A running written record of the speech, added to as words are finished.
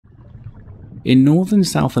In northern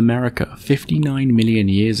South America 59 million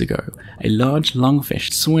years ago, a large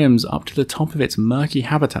lungfish swims up to the top of its murky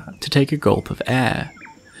habitat to take a gulp of air.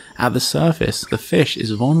 At the surface, the fish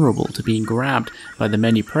is vulnerable to being grabbed by the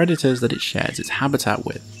many predators that it shares its habitat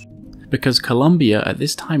with. Because Colombia at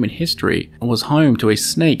this time in history was home to a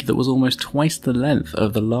snake that was almost twice the length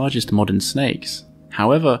of the largest modern snakes.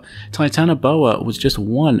 However, Titanoboa was just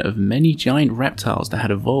one of many giant reptiles that had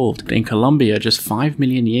evolved in Colombia just 5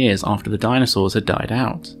 million years after the dinosaurs had died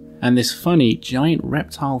out. And this funny, giant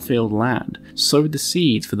reptile-filled land sowed the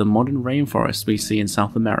seeds for the modern rainforests we see in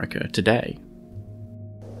South America today.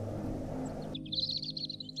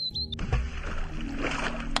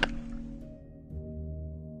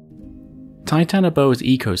 Titanoboa's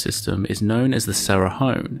ecosystem is known as the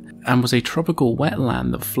Cerrejón and was a tropical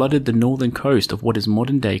wetland that flooded the northern coast of what is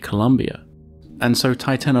modern-day Colombia. And so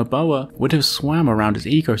Titanoboa would have swam around its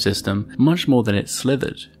ecosystem much more than it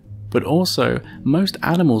slithered. But also, most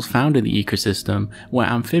animals found in the ecosystem were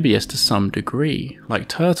amphibious to some degree, like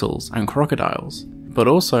turtles and crocodiles, but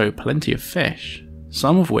also plenty of fish,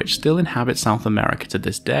 some of which still inhabit South America to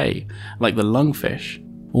this day, like the lungfish.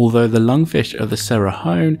 Although the lungfish of the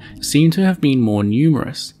Cerrejón seem to have been more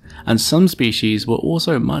numerous, and some species were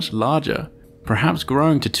also much larger, perhaps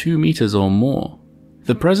growing to 2 meters or more.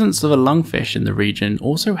 The presence of a lungfish in the region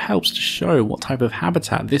also helps to show what type of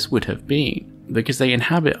habitat this would have been, because they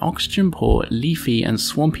inhabit oxygen-poor, leafy and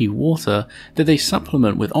swampy water that they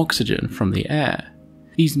supplement with oxygen from the air.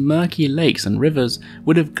 These murky lakes and rivers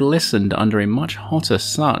would have glistened under a much hotter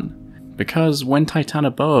sun, because when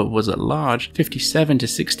Titanoboa was at large 57 to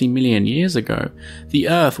 60 million years ago, the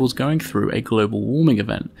Earth was going through a global warming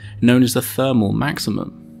event known as the thermal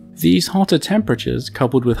maximum. These hotter temperatures,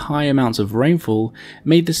 coupled with high amounts of rainfall,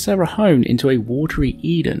 made the Cerrejón into a watery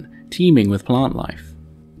Eden, teeming with plant life.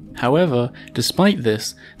 However, despite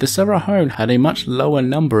this, the Cerrejón had a much lower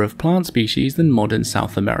number of plant species than modern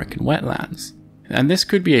South American wetlands. And this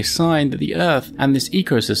could be a sign that the Earth and this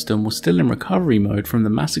ecosystem was still in recovery mode from the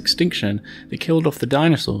mass extinction that killed off the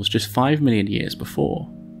dinosaurs just 5 million years before.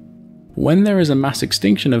 When there is a mass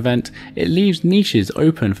extinction event, it leaves niches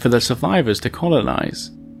open for the survivors to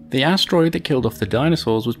colonize. The asteroid that killed off the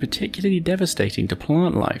dinosaurs was particularly devastating to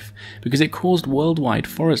plant life because it caused worldwide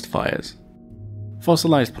forest fires.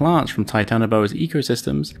 Fossilized plants from Titanoboa's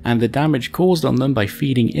ecosystems and the damage caused on them by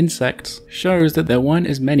feeding insects shows that there weren't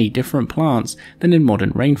as many different plants than in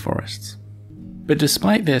modern rainforests. But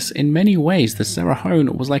despite this, in many ways the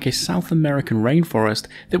Cerrejón was like a South American rainforest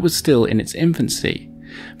that was still in its infancy,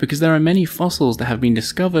 because there are many fossils that have been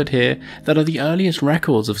discovered here that are the earliest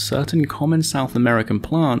records of certain common South American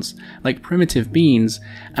plants like primitive beans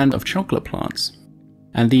and of chocolate plants.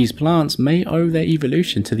 And these plants may owe their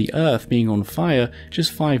evolution to the Earth being on fire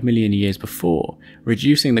just 5 million years before,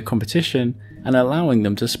 reducing the competition and allowing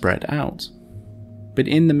them to spread out. But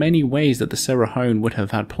in the many ways that the Cerrejón would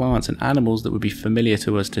have had plants and animals that would be familiar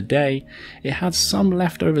to us today, it had some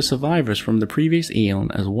leftover survivors from the previous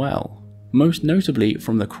eon as well, most notably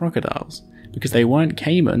from the crocodiles, because they weren't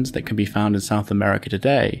caimans that can be found in South America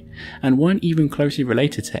today, and weren't even closely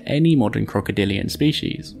related to any modern crocodilian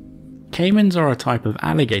species. Caimans are a type of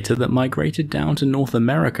alligator that migrated down to North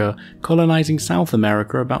America, colonizing South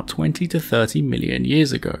America about 20 to 30 million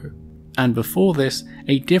years ago. And before this,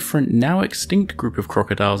 a different, now extinct group of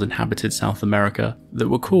crocodiles inhabited South America that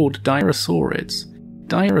were called DYROSAURIDS.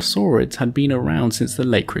 DYROSAURIDS had been around since the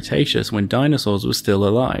late Cretaceous when dinosaurs were still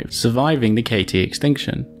alive, surviving the KT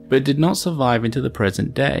extinction, but did not survive into the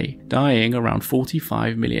present day, dying around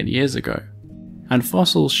 45 million years ago. And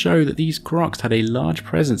fossils show that these crocs had a large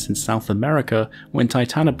presence in South America when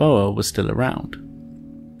Titanoboa was still around.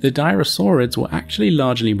 The DYROSAURIDS were actually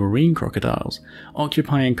largely marine crocodiles,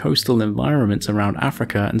 occupying coastal environments around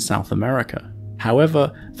Africa and South America.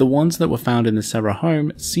 However, the ones that were found in the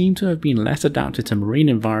Cerrejón seem to have been less adapted to marine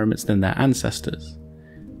environments than their ancestors.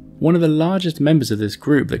 One of the largest members of this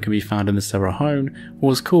group that can be found in the Cerrejón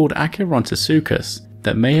was called ACHERONTISUCHUS,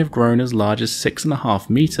 that may have grown as large as 6.5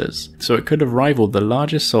 meters, so it could have rivaled the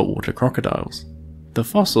largest saltwater crocodiles. The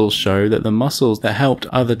fossils show that the muscles that helped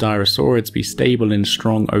other DYROSAURIDS be stable in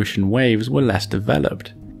strong ocean waves were less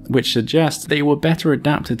developed, which suggests they were better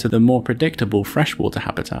adapted to the more predictable freshwater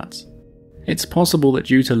habitats. It's possible that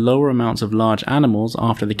due to lower amounts of large animals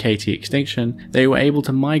after the KT extinction, they were able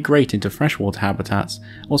to migrate into freshwater habitats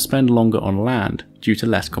or spend longer on land due to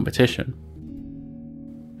less competition.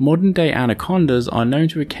 Modern-day anacondas are known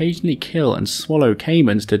to occasionally kill and swallow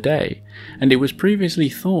caimans today, and it was previously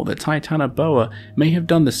thought that Titanoboa may have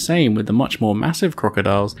done the same with the much more massive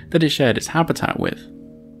crocodiles that it shared its habitat with.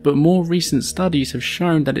 but more recent studies have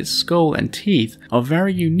shown that its skull and teeth are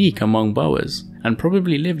very unique among boas, and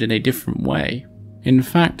probably lived in a different way. In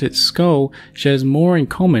fact, its skull shares more in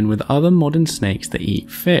common with other modern snakes that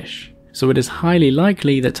eat fish, so it is highly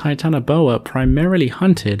likely that Titanoboa primarily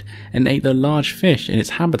hunted and ate the large fish in its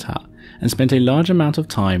habitat, and spent a large amount of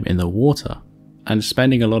time in the water. And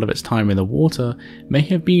spending a lot of its time in the water may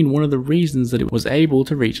have been one of the reasons that it was able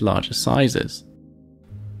to reach larger sizes.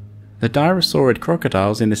 The DYROSAURID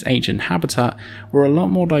crocodiles in this ancient habitat were a lot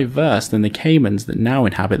more diverse than the caimans that now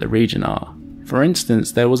inhabit the region are. For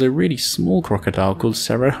instance, there was a really small crocodile called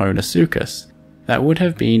ACHERONTISUCHUS that would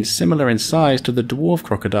have been similar in size to the dwarf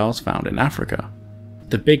crocodiles found in Africa.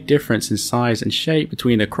 The big difference in size and shape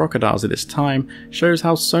between the crocodiles at this time shows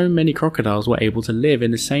how so many crocodiles were able to live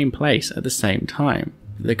in the same place at the same time,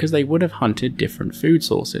 because they would have hunted different food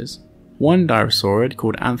sources. One DYROSAURID,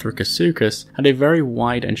 called Anthracosuchus, had a very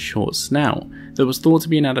wide and short snout that was thought to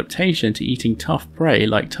be an adaptation to eating tough prey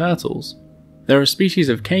like turtles. There are species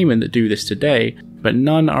of caiman that do this today, but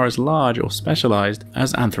none are as large or specialized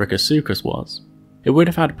as Anthracosuchus was. It would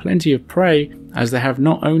have had plenty of prey, as there have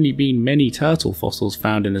not only been many turtle fossils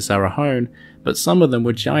found in the Cerrejón, but some of them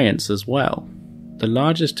were giants as well. The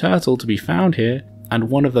largest turtle to be found here,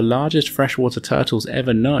 and one of the largest freshwater turtles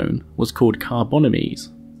ever known, was called Carbonymys,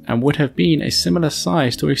 and would have been a similar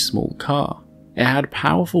size to a small car. It had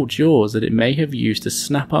powerful jaws that it may have used to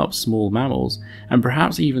snap up small mammals, and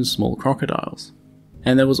perhaps even small crocodiles.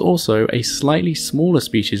 And there was also a slightly smaller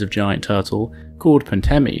species of giant turtle called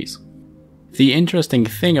PUENTEMYS. The interesting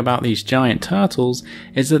thing about these giant turtles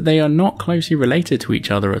is that they are not closely related to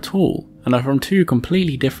each other at all, and are from two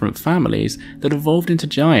completely different families that evolved into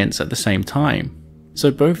giants at the same time.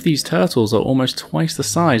 So both these turtles are almost twice the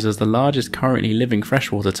size as the largest currently living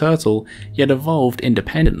freshwater turtle, yet evolved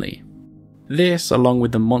independently. This, along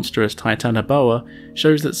with the monstrous Titanoboa,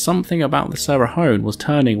 shows that something about the Cerrejón was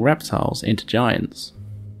turning reptiles into giants.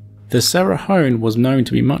 The Cerrejón was known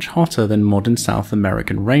to be much hotter than modern South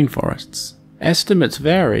American rainforests. Estimates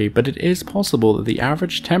vary, but it is possible that the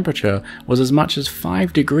average temperature was as much as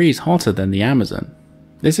 5 degrees hotter than the Amazon.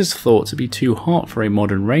 This is thought to be too hot for a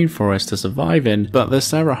modern rainforest to survive in, but the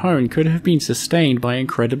Cerrejón could have been sustained by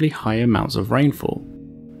incredibly high amounts of rainfall.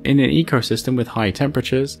 In an ecosystem with high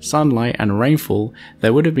temperatures, sunlight and rainfall,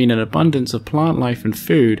 there would have been an abundance of plant life and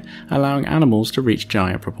food, allowing animals to reach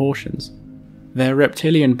giant proportions. Their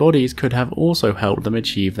reptilian bodies could have also helped them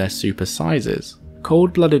achieve their super sizes.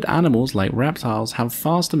 Cold-blooded animals like reptiles have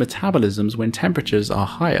faster metabolisms when temperatures are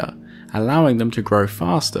higher, allowing them to grow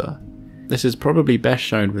faster. This is probably best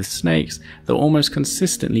shown with snakes that almost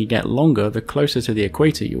consistently get longer the closer to the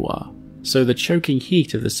equator you are, so the choking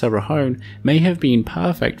heat of the Cerrejón may have been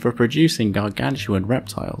perfect for producing gargantuan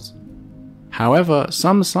reptiles. However,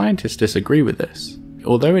 some scientists disagree with this.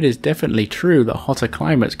 Although it is definitely true that hotter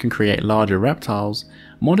climates can create larger reptiles,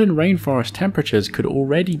 modern rainforest temperatures could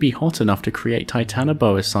already be hot enough to create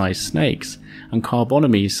Titanoboa-sized snakes and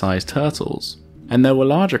Carbonymys-sized turtles. And there were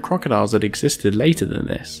larger crocodiles that existed later than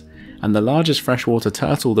this, and the largest freshwater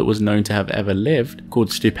turtle that was known to have ever lived, called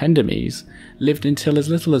Stupendomys, lived until as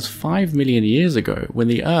little as 5 million years ago, when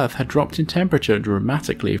the Earth had dropped in temperature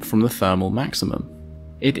dramatically from the thermal maximum.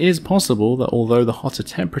 It is possible that although the hotter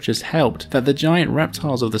temperatures helped, that the giant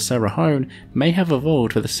reptiles of the Cerrejón may have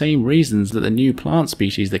evolved for the same reasons that the new plant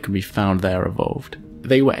species that can be found there evolved.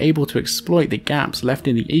 They were able to exploit the gaps left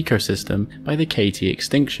in the ecosystem by the KT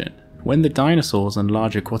extinction. When the dinosaurs and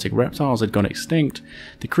large aquatic reptiles had gone extinct,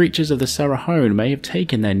 the creatures of the Cerrejón may have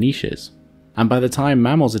taken their niches. And by the time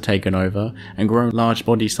mammals had taken over and grown large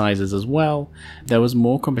body sizes as well, there was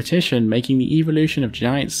more competition, making the evolution of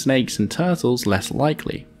giant snakes and turtles less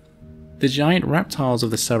likely. The giant reptiles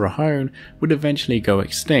of the Cerrejón would eventually go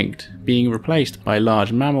extinct, being replaced by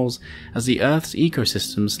large mammals as the Earth's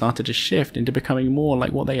ecosystem started to shift into becoming more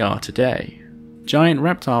like what they are today. Giant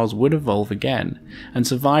reptiles would evolve again, and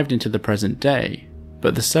survived into the present day,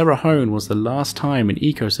 but the Cerrejón was the last time an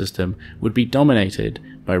ecosystem would be dominated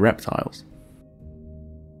by reptiles.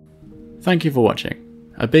 Thank you for watching.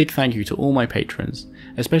 A big thank you to all my patrons,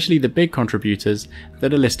 especially the big contributors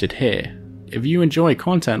that are listed here. If you enjoy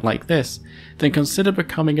content like this, then consider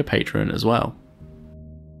becoming a patron as well.